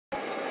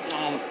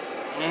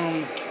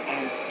um,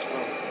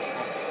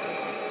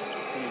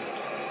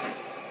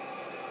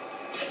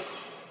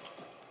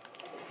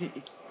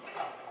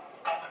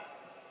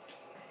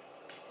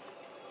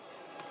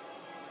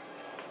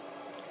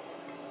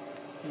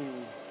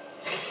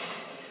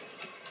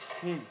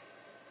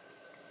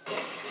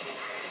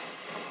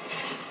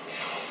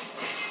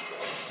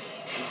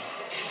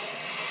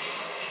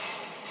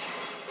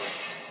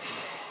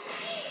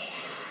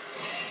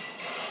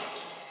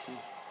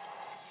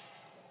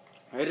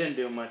 It didn't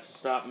do much to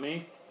stop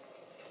me.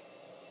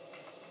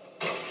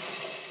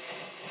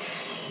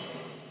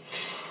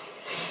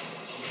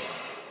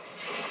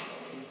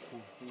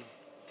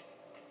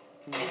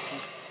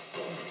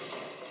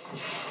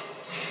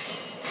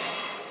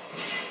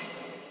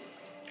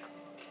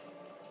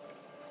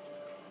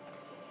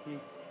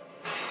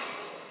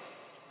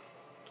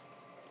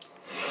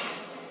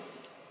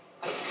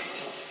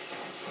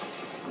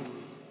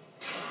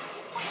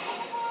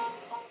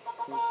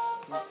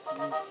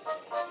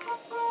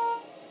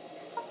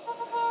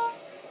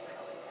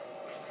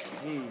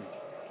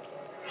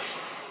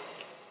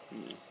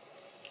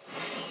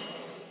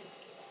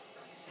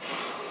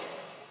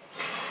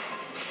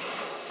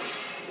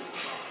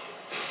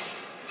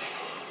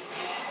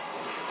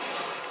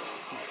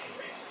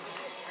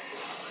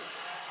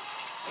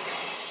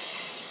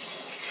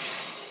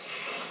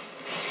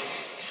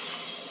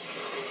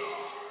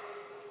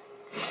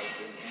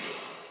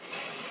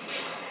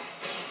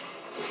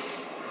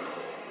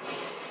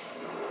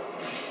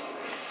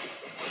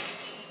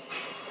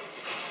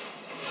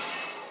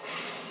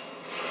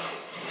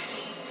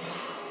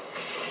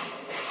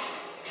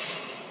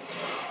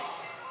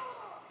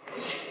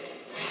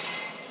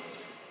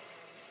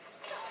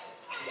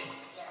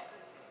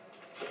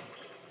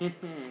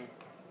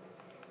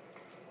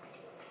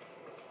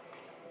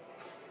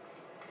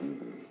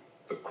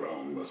 The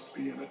crown must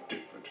be in a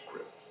different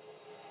grip.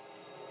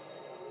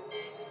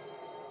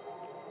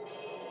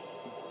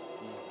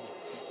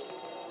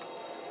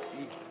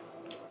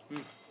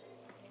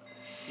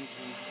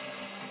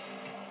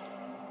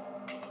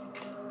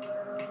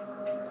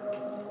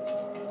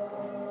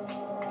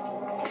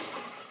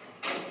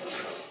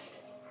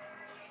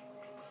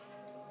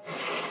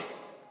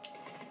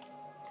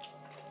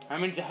 I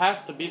mean, it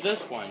has to be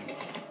this one.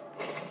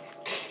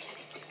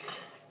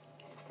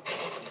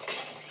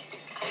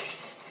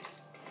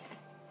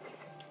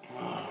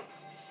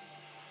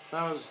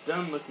 I was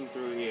done looking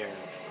through here.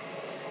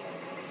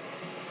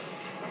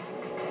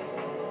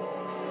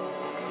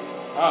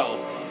 Oh.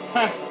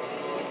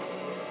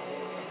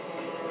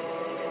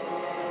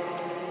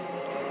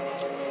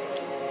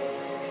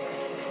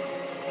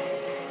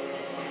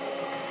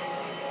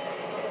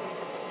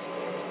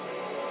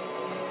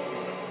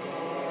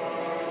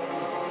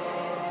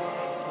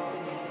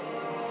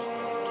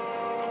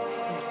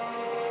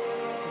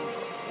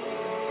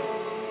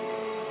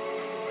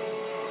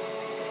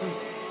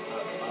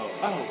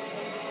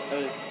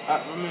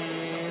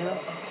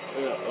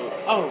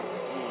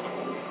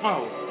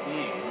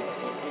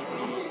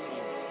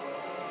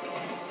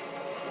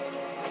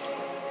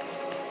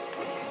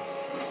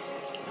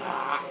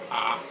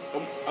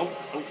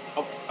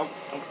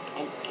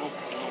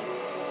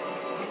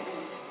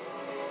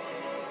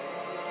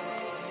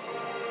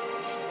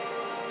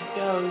 It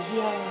goes,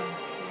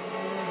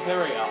 yeah.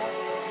 There we go.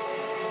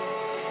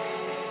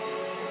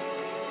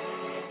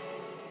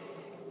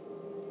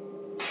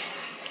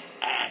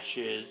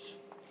 Ashes.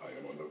 I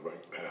am on the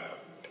right path.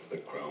 The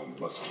crown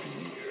must be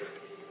near.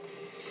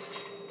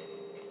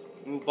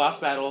 Ooh, boss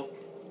battle.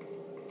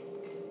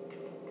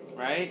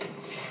 Right?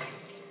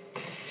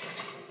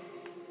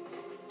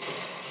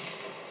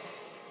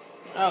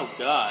 Oh,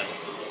 God.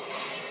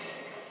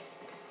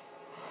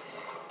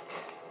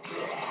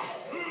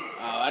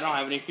 Oh, I don't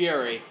have any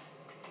fury.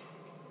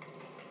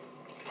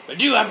 But I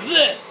do have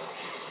this!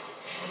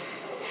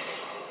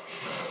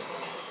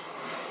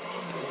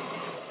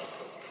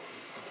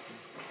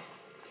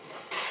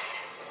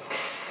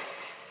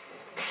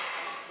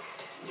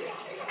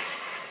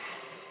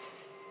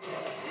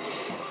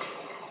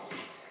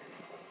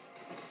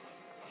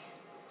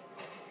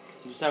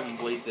 Just have him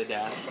bleed to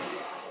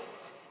death.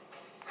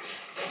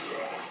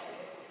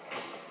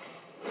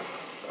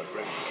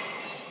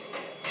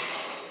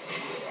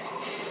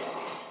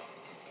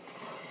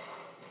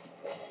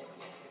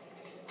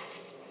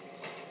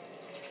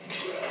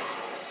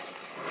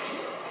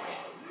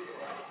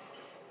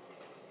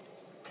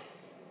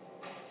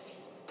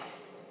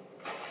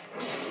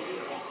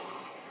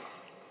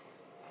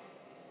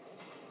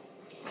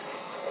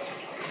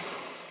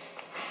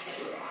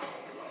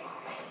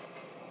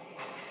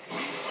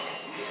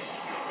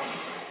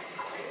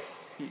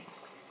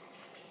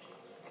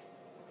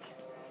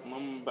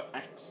 Remember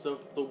acts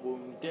of the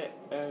wounded.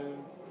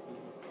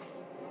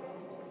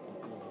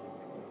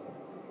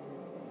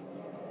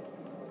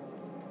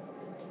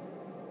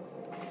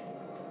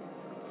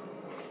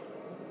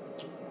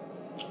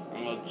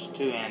 I'm just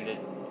two-handed.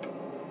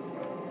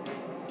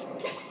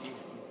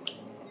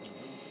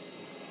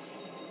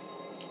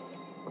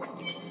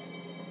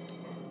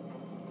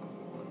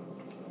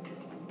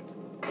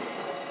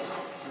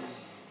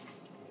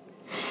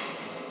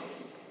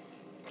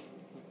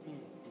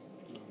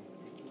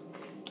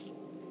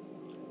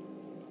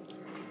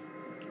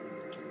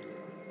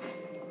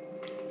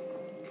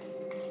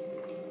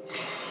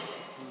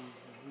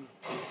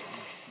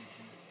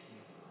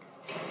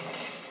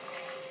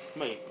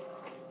 Wait.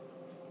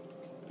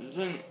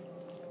 Isn't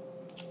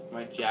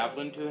my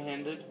javelin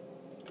two-handed?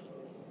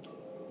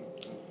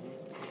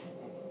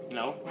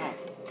 No? Oh.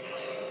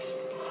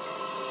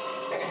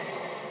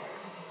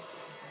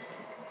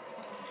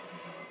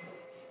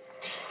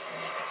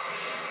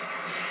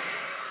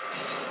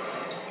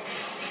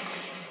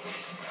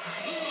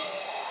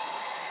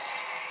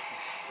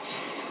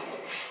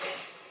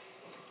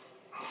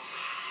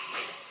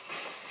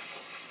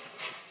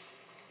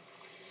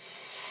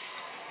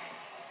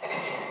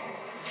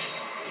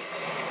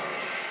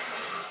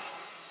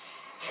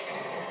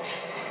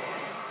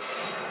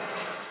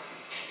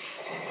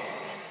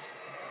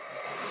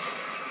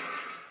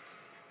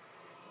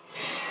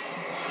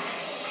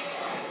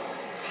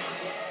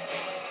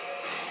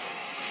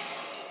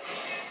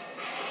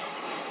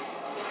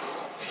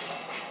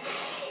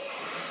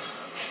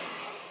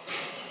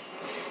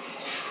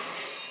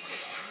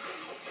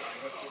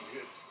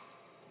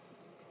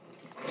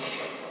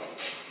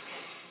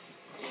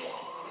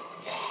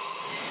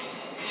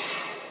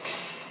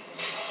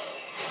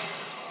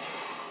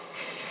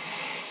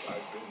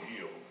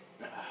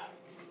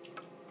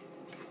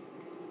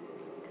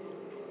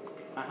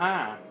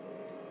 Aha.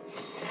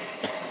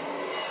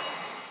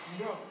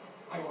 No,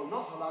 I will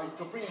not allow you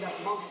to bring that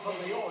monster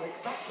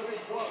Leoric back to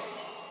this world.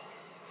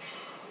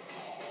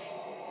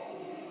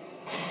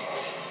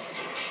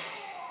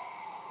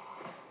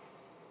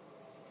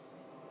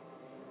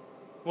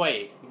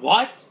 Wait,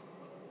 what?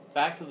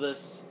 Back to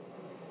this.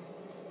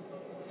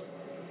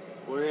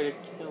 We're here to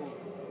kill him.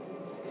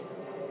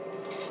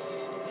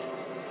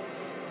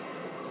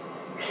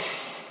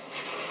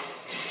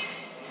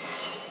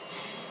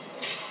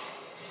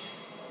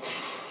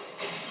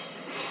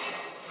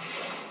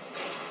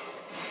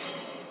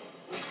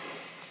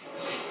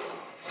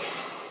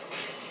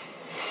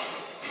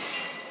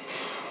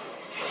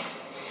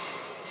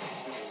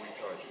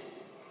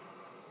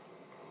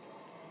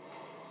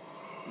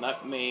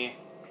 Let me.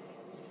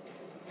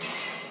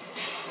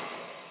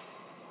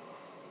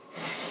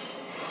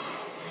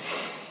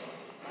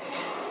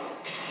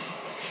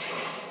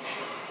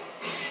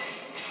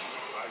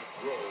 I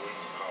grow in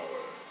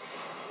power.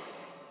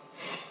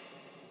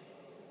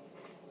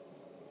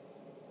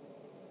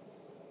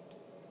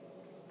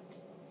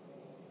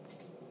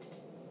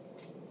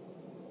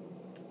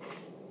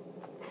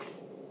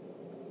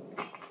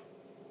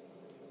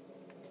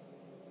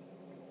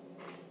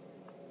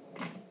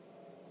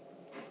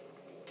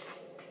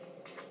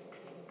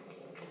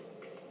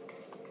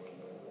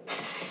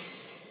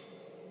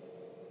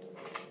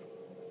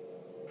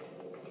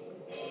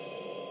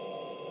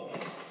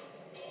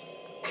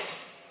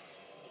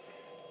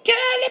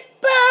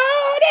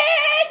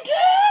 Teleported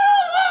to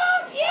the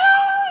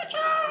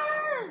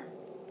future!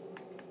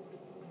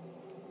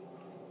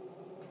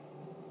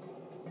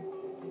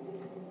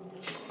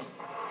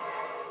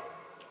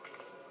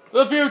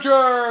 The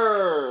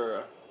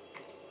future!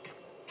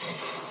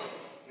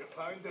 You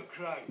found the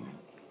crown.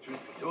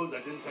 Truth be told, I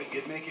didn't think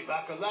you'd make it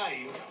back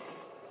alive.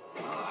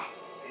 Ah,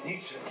 it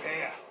needs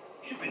repair.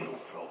 Should be no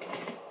problem.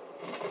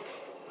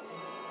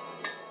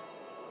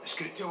 It's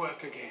good to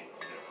work again.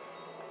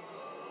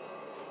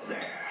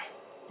 There.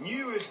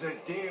 New as the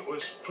day it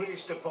was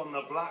placed upon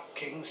the Black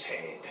King's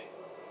head.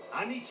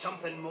 I need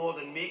something more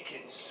than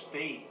making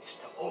spades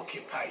to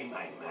occupy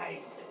my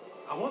mind.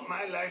 I want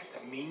my life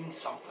to mean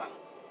something.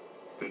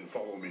 Then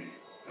follow me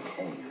and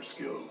hone your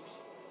skills.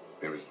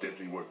 There is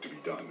deadly work to be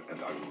done,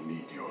 and I will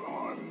need your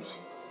arms.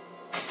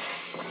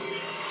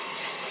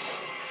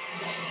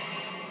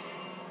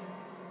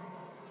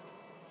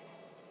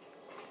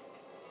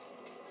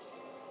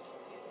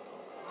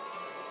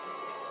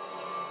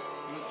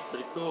 That's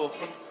pretty cool.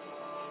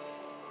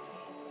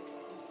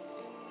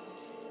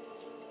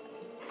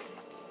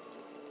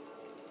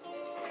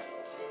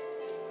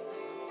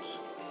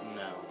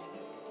 No.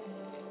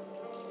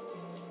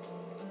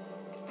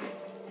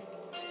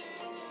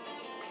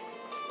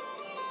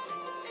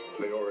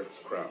 Leoric's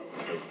crown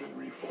has been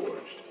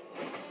reforged.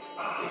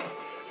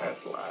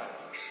 At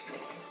last.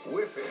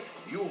 With it,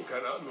 you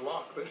can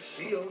unlock the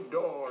sealed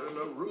door in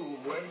the room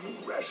where you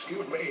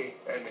rescued me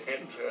and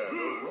enter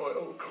the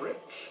royal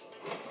crypts.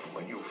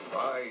 When you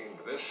find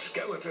the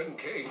Skeleton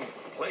King,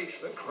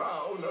 place the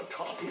crown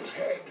atop his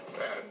head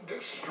and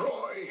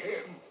destroy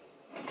him.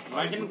 Am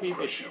I gonna be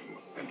Crush betrayed? him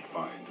and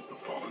find the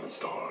fallen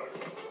star.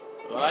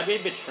 Will I be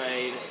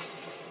betrayed?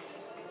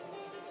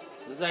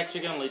 This is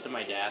actually gonna lead to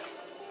my death.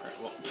 Or,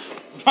 well,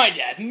 my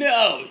dad,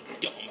 no,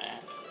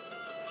 dumbass.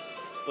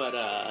 But,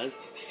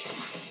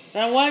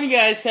 that one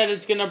guy said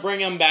it's gonna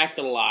bring him back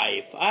to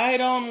life. I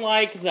don't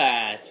like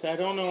that. I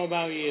don't know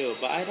about you,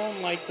 but I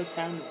don't like the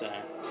sound of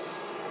that.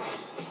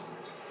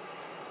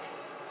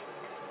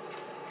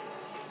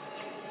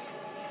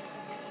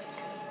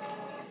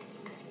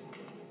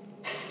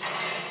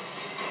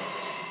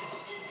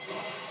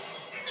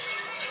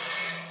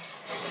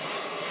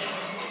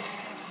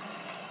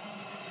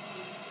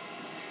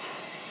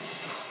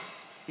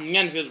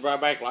 Again, if he was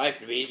brought back to life,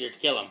 it'd be easier to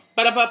kill him.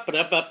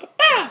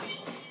 Ba-da-ba-ba-da-ba-ba-ba!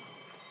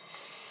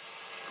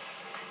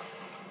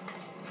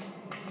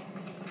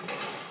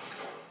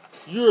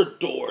 Your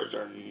doors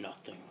are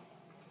nothing.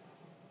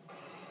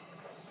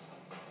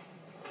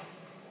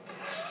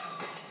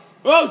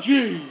 Oh,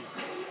 jeez!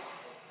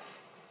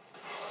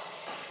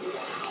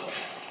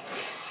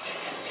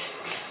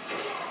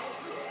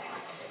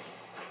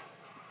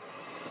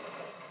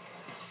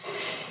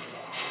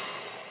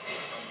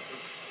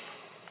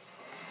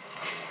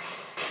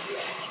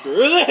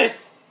 Screw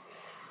this!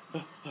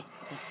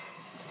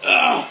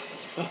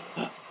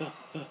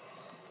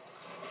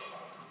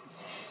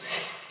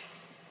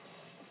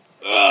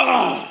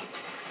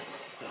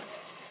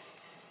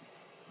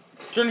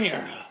 Turn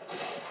here.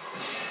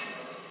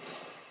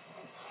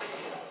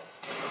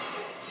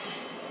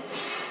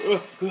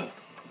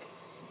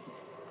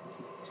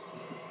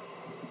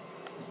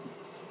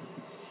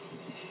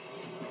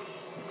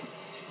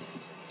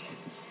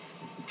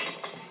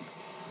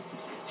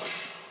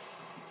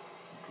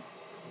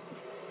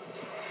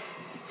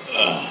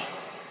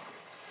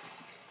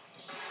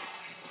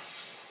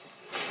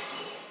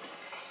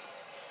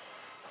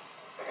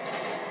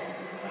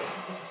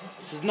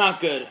 This is not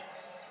good.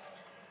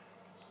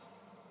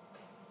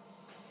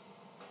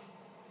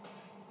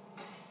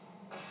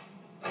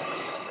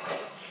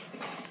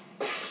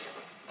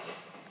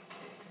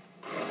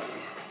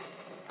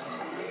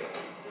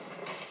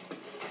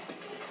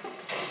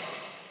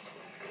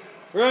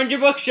 Ruined your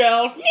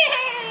bookshelf. Yeah!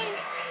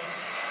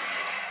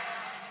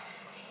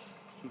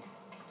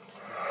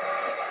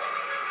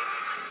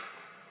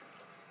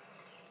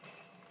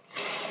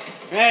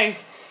 Hey.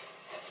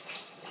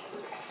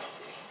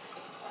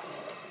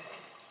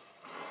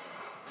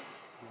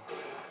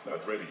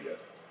 Not ready yet.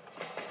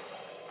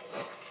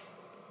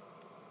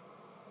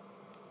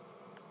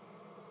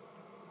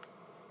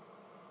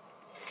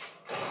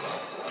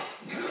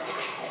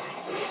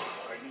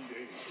 I need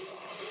aid.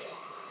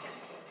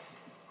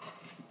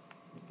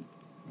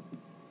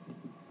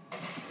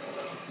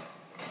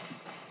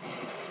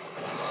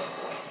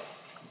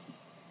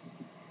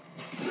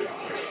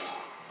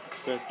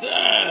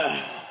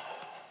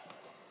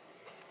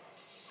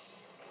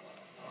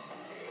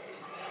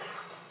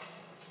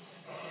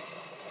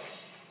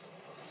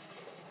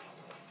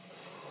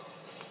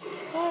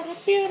 What a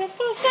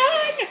beautiful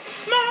thing,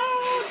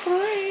 my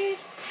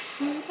praise,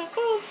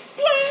 beautiful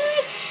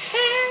place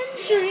and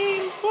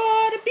dream.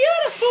 What a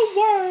beautiful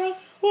world,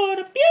 what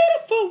a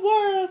beautiful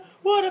world,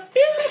 what a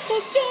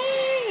beautiful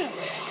day.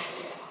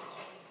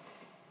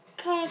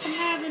 'Cause I'm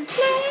having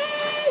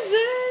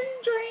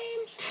pleasant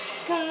dreams,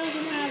 'cause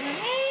I'm having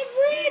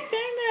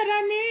everything that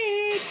I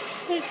need.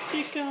 It's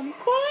become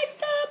quite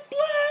the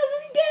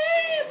pleasant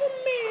day for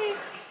me.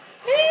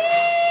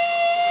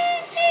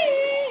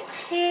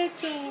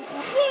 It's a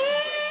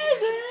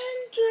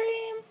pleasant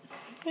dream.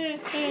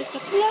 It's a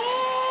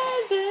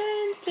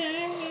pleasant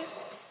day.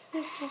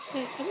 It's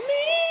a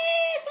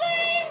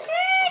measly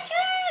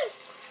creatures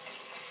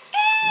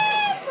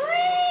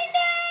every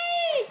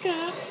day.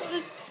 God,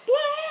 it's a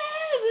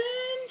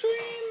pleasant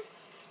dream.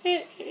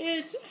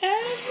 It's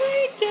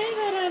everything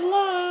that I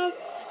love.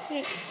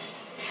 It's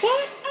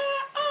what I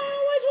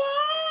always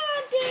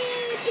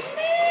wanted to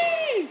be.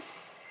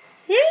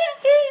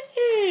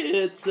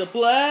 It's a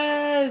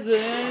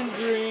pleasant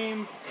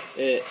dream.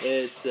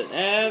 It's an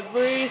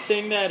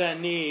everything that I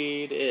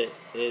need.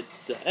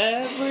 It's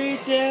every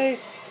day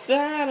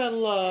that I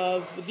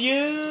love with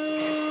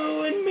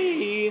you and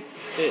me.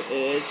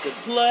 It's a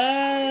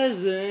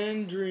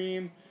pleasant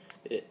dream.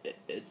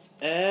 It's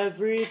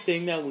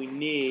everything that we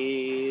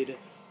need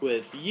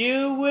with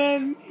you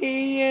and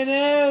me and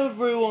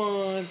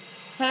everyone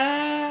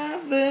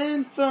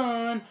having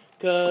fun.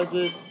 'Cause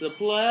it's a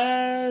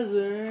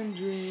pleasant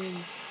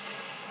dream.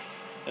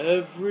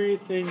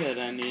 Everything that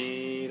I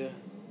need.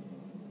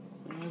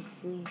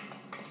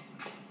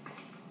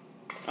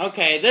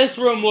 Okay, this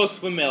room looks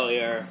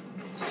familiar.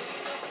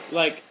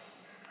 Like,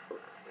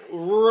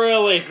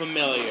 really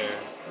familiar.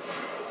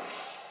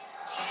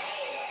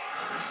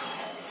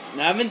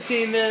 I haven't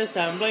seen this,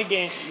 I haven't played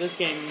this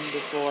game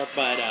before,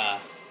 but,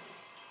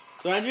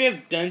 so reminds me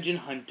of Dungeon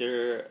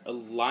Hunter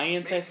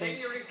Alliance, I think.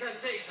 Your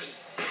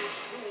incantations.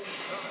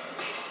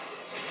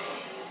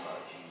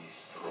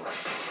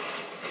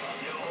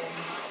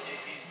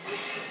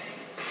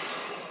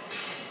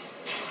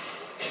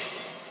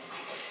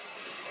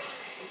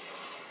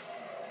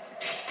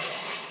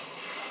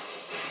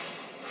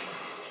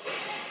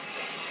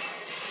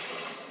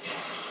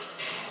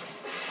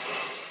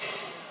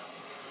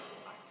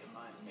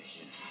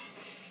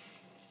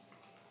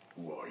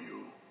 Who are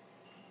you?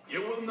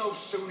 You will know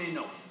soon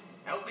enough.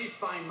 Help me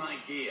find my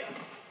gear.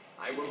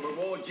 I will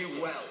reward you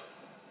well.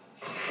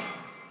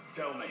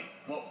 Tell me,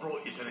 what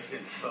brought you to this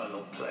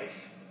infernal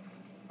place?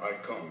 I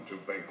come to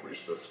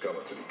vanquish the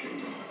Skeleton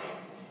King.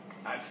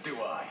 As do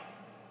I.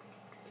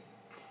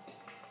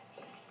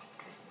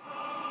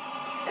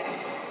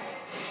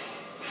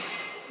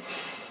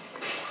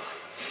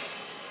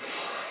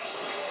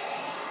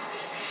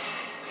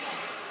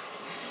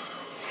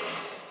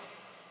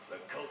 The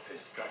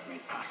cultists dragged me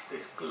past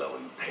this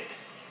glowing pit.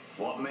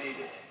 What made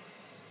it?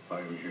 I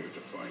am here to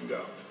find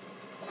out.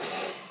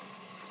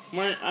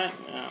 When oh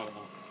well.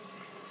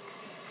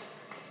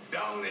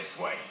 Down this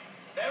way.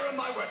 There are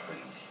my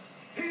weapons.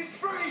 He's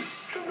free!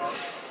 Come on!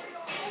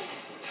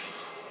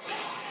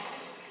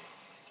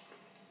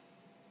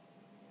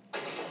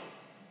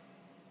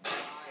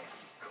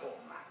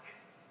 Cormac,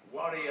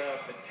 warrior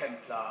of the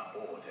Templar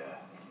Order.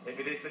 If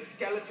it is the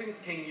Skeleton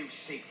King you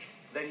seek,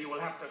 then you will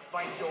have to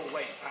fight your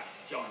way past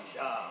John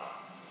Dar.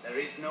 There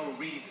is no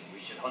reason we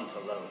should hunt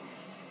alone.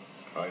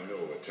 I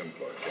know a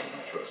Templar can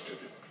be trusted.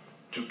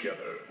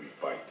 Together we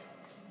fight.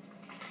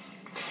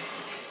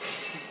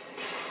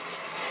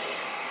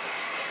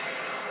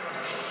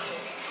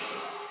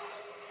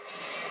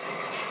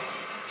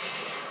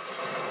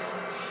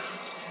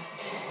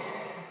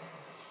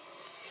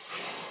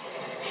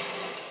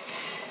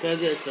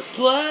 Cause it's a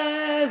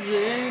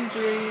pleasant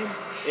dream.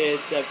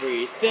 It's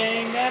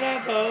everything that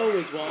I've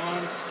always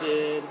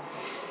wanted.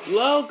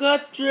 Look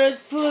at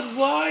Driftwood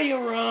while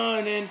you're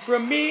running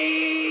from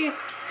me.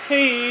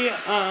 Hey,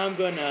 I'm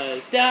gonna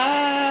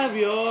stab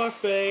your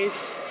face.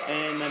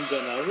 And I'm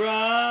gonna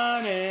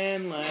run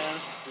and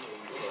laugh.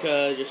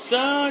 Cause you're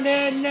stoned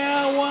and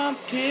now I'm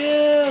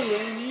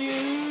killing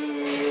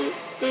you.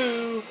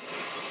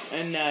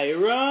 And now you're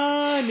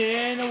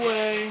running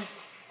away.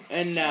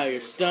 And now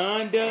you're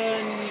stunned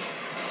and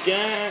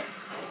can't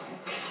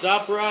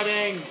stop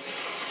running.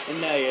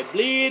 And now you're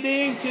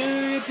bleeding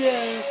to your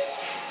death.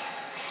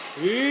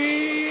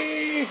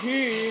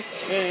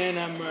 And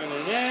I'm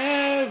running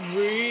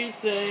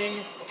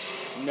everything.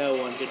 No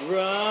one can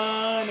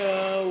run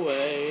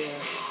away.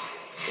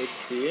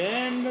 It's the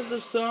end of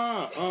the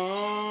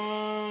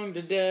song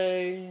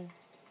today.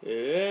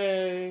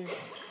 Hey,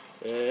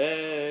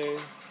 hey.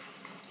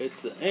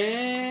 It's the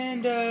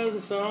end of the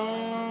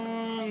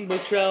song,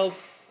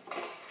 bookshelf.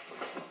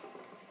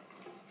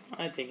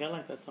 I think I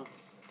like that song.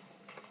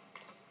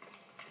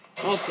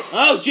 Also,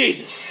 oh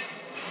Jesus!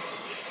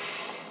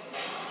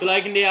 If you're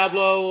liking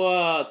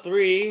Diablo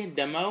 3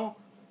 demo,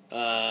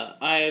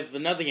 I have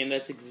another game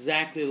that's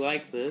exactly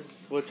like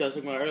this, which I was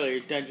talking about earlier,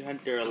 Dungeon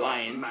Hunter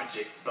Alliance.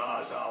 Magic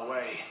bars our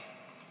way,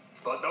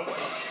 but the way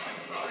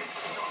Templar is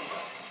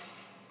stronger.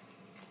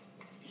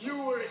 You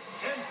were a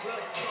Templar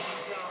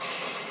John.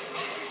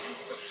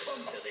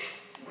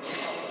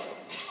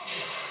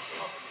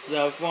 So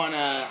if you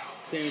wanna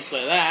see me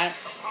play that,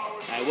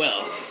 I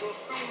will.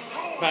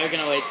 Probably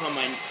gonna wait till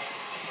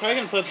probably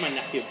gonna play with my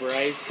nephew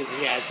Bryce because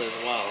he has it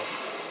as well.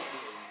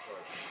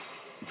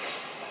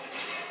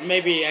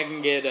 Maybe I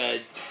can get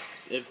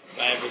if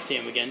I ever see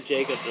him again,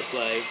 Jacob to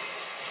play.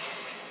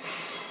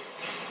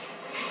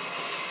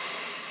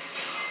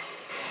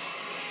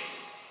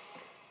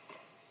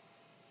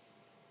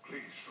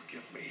 Please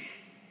forgive me.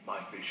 My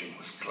vision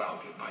was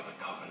clouded by the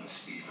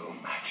Coven's evil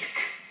magic.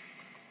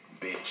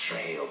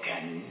 Betrayal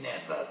can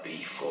never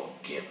be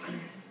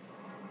forgiven.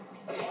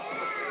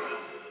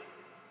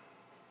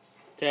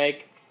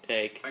 Take.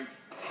 Thank you.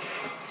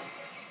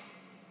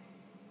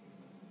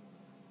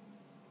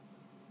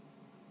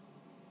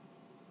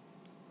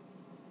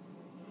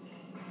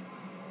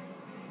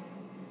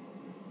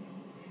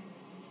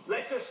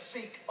 Let us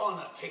seek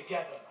honor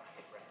together,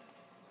 my friend.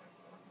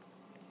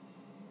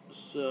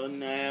 So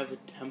now I have a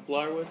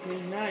Templar with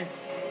me?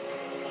 Nice.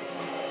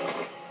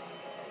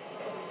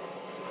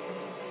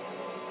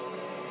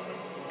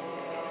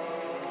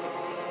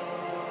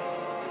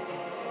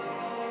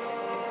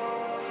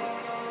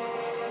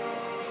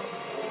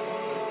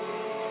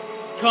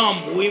 Come,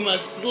 we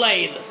must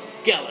slay the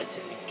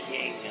Skeleton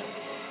King.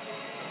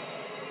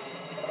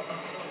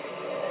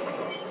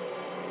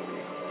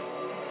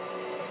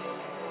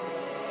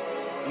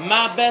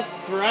 My best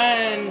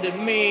friend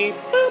and me,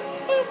 boop,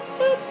 boop,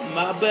 boop.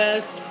 My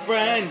best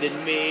friend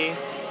and me.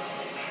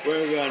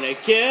 We're gonna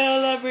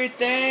kill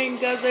everything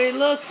cause they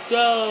look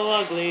so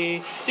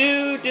ugly.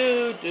 Do,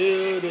 do,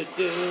 do, do,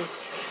 do.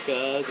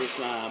 Cause it's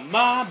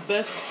my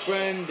best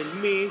friend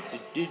and me.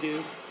 Do, do,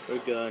 do. We're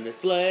gonna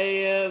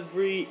slay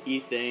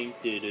everything.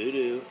 Do, do,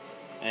 do.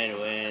 And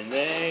when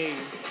they...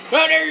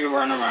 Oh, there you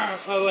run around.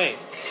 Oh, wait.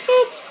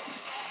 Boop.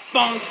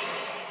 Bonk.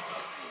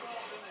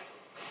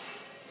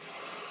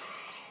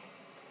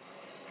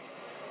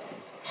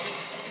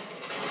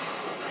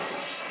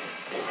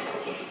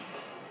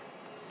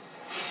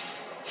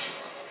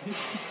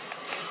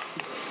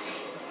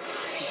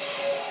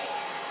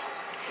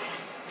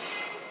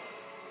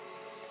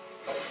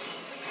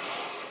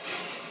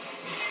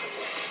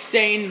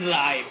 Stain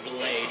thy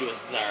blade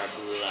with our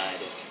blood.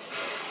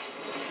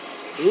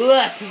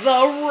 Let the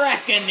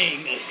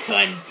reckoning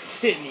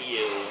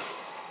continue.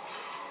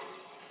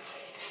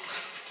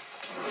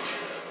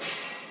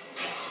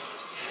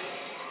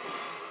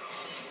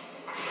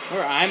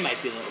 Or I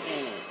might be the...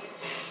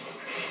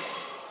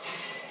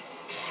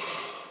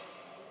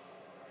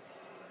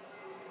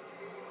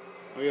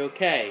 Are you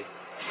okay?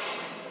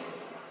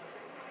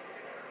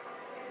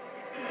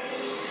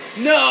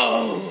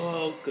 No!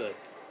 Oh, good.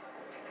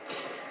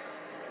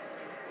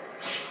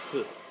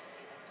 Good.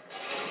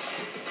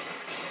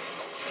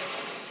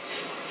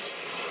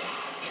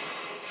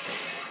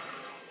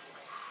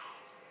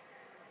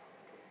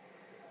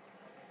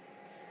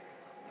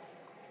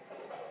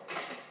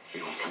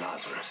 It was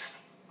Lazarus.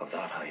 Of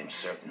that I am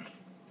certain.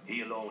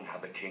 He alone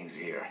had the king's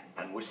ear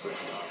and whispered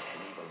dark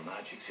and evil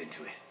magics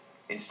into it,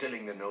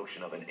 instilling the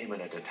notion of an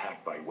imminent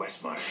attack by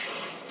Westmarch.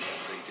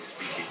 Afraid to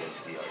speak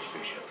against the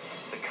Archbishop.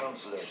 The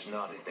councillors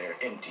nodded their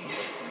empty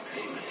heads in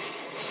agreement.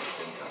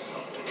 Sent us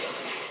off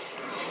together.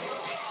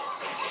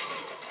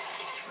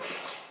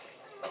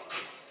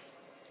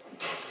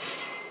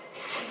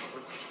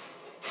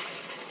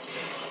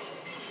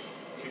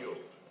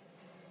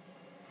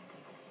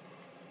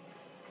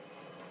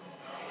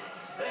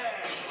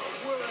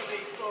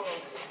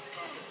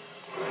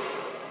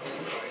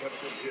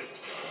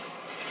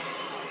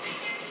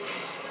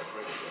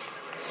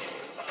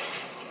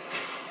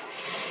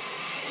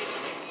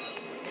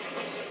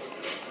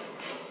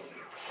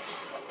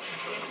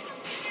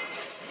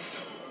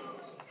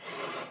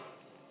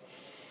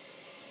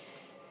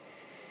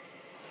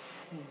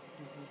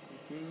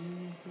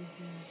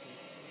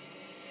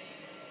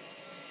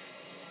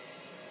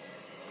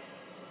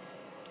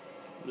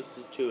 This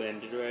is 2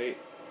 ended, right?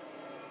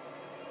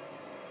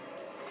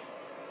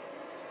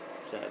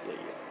 Sadly.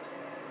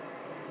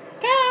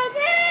 'Cause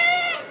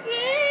it's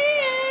the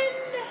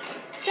end.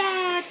 The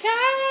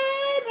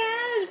time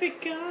has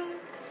begun.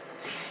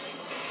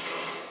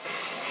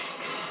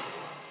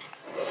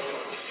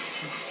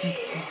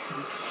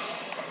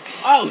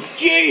 Oh,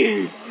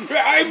 gee!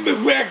 I'm the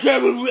best I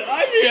love you! I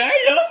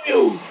love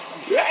you!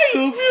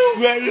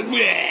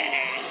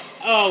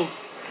 Oh.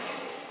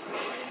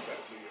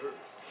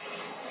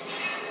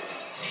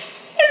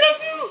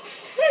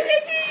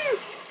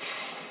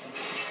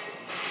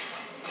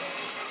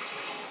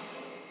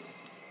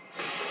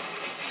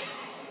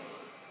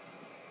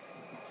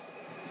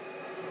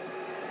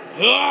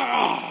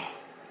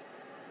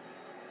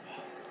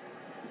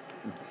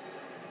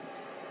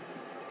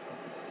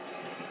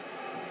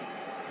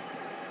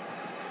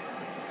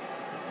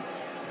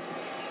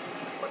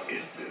 What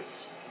is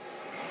this?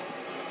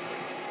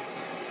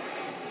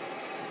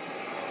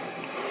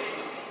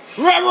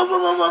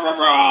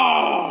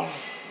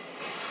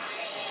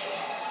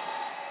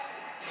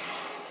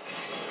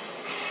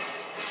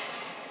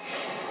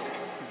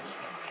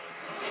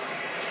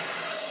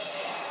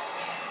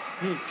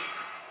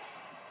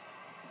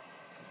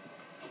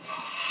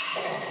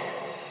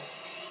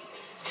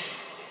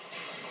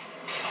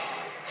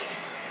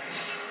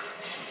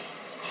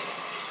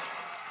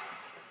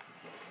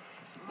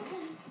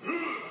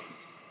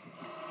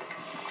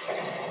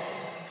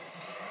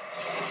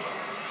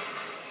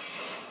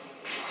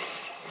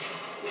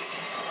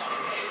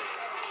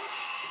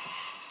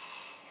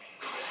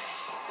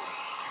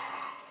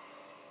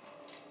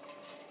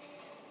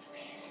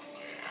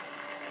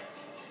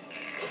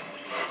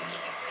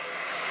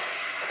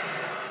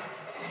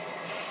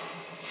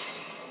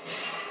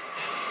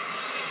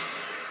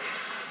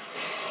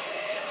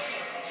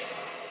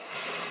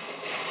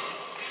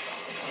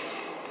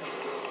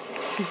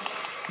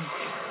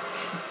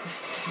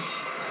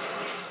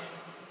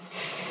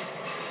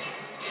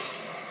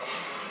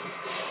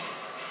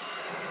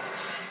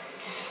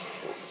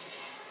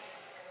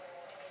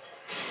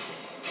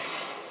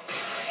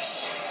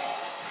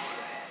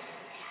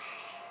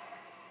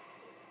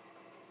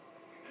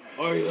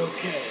 Are you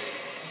okay?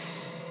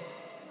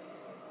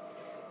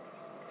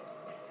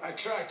 I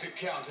tried to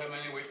count how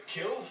many we've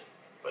killed,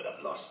 but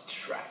I've lost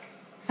track.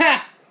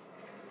 Ha!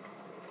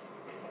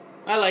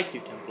 I like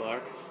you,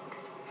 Templar.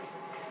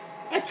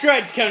 I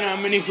tried to count how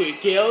many we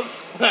killed,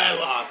 but I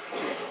lost.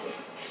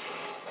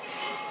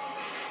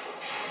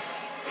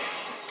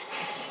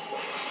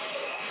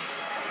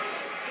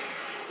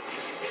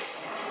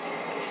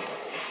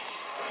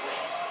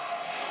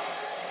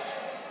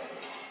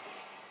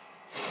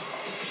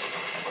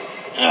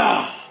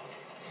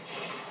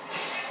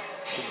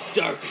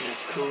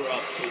 Darkness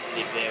corrupts even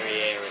the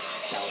very air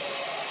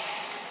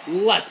itself.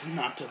 Let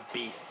not a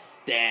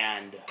beast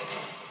stand.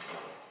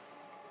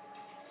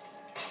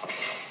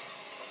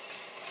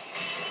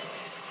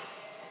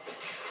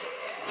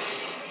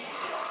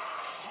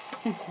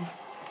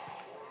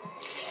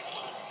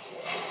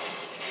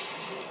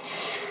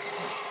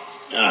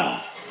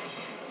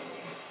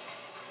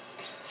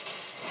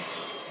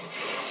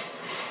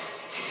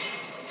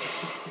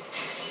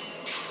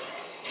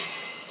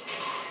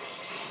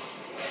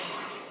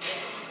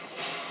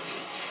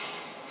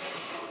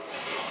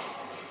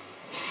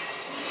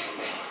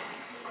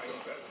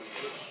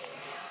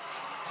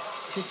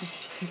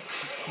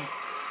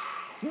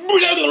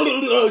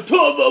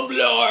 Turbo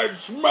Lord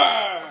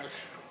Smash!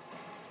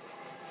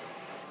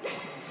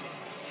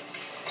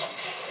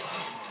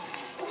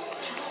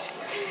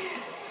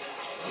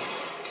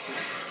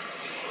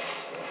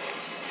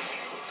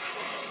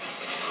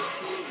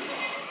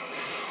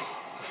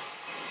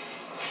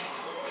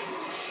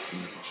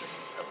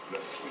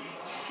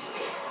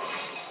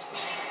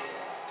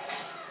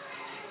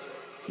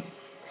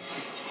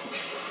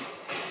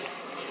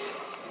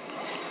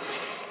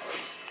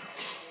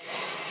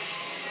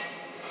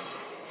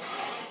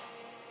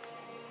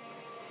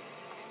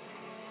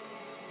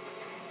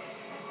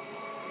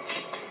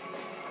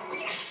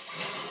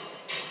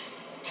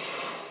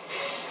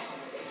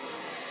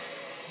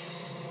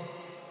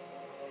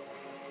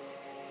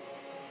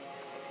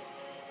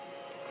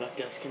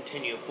 us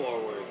continue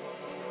forward.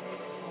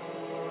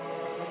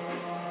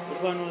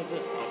 What one was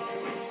it?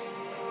 Options.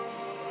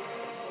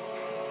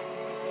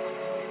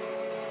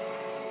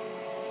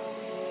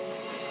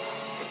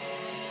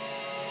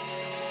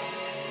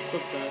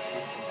 Equip that.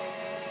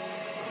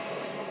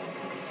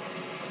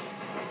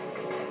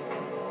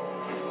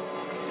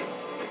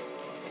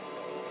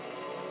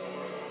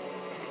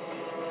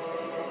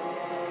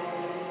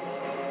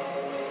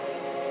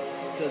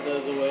 So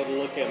there's a way to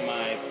look at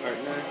my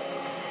partner.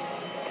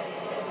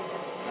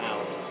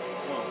 Ow.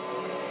 Oh.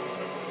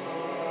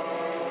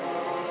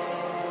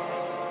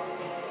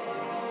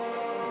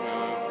 No.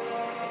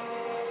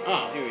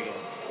 Oh, here we go.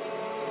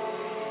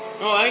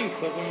 Oh, I can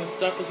equip him with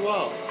stuff as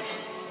well.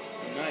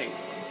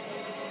 Nice.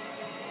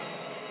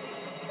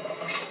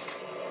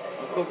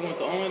 I'll equip him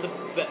with only the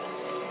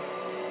best.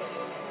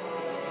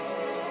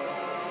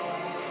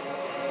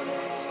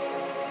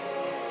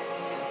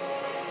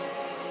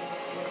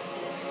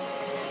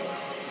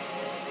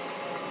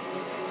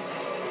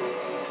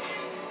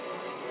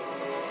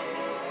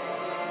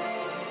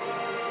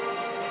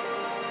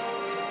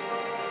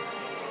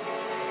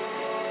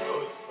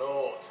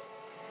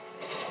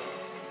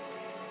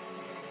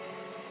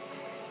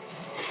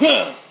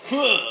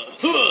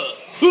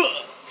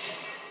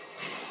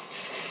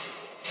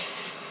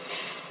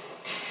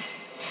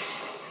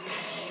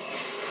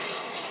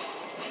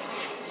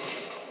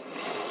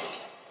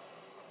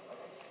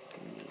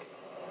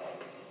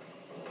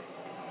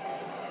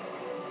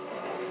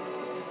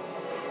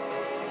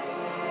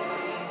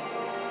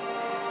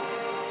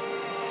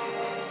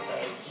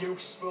 A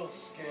useful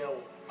skill.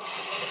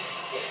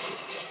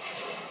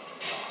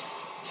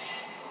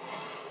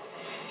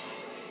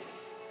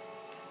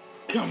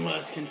 Come,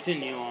 let's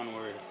continue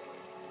onward.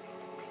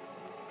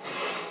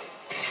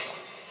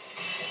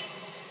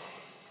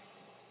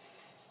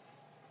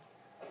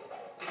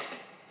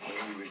 When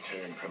we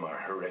returned from our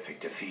horrific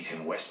defeat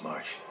in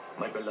Westmarch,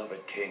 my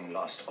beloved king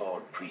lost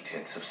all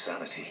pretense of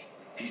sanity.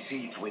 He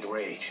seethed with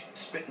rage,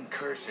 spitting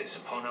curses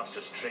upon us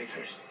as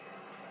traitors.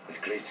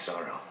 With great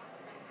sorrow,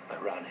 I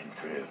ran him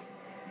through.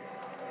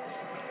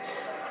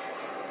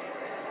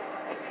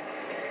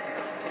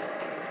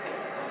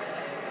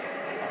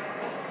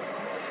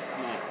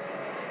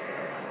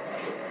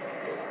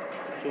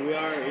 So we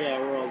are, yeah,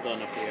 we're all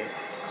done up here.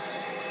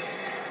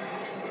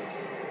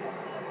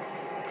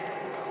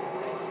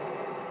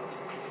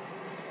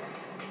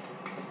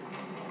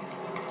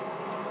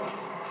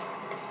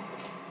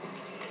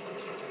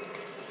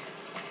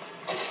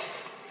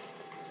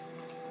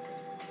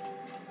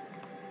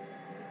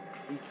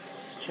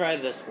 Let's try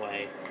this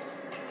way.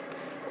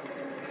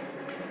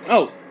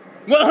 Oh!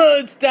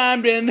 Well, it's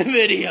time to end the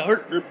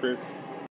video.